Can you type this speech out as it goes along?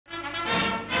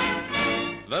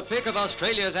The pick of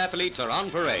Australia's athletes are on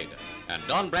parade, and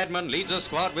Don Bradman leads a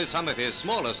squad with some of his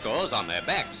smaller scores on their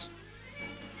backs.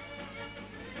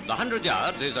 The 100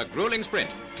 yards is a grueling sprint.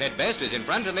 Ted Best is in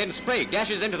front and then Sprague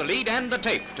dashes into the lead and the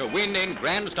tape to win in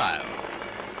grand style.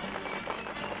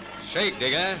 Shake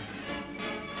digger.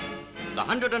 The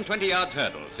 120 yards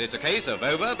hurdles. It's a case of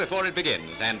over before it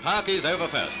begins, and Park is over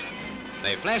first.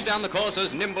 They flash down the course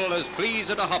as nimble as fleas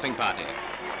at a hopping party.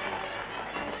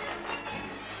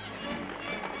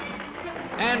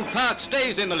 And Park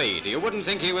stays in the lead. You wouldn't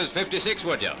think he was 56,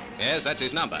 would you? Yes, that's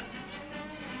his number.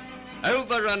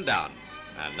 Over and down.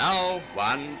 And now,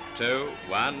 1, 2,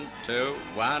 1, 2,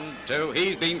 1, 2.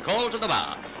 He's been called to the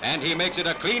bar, and he makes it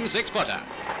a clean 6-footer.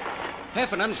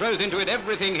 Heffernan throws into it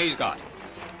everything he's got.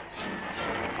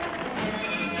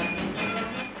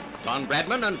 Don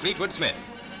Bradman and Fleetwood Smith.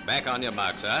 Back on your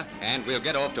mark, sir, and we'll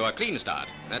get off to a clean start.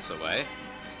 That's the way.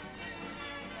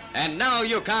 And now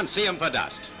you can't see him for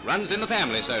dust. Runs in the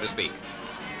family, so to speak.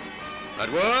 But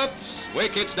whoops,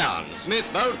 wicket's down. Smith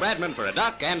bowled Bradman for a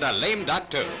duck, and a lame duck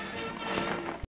too.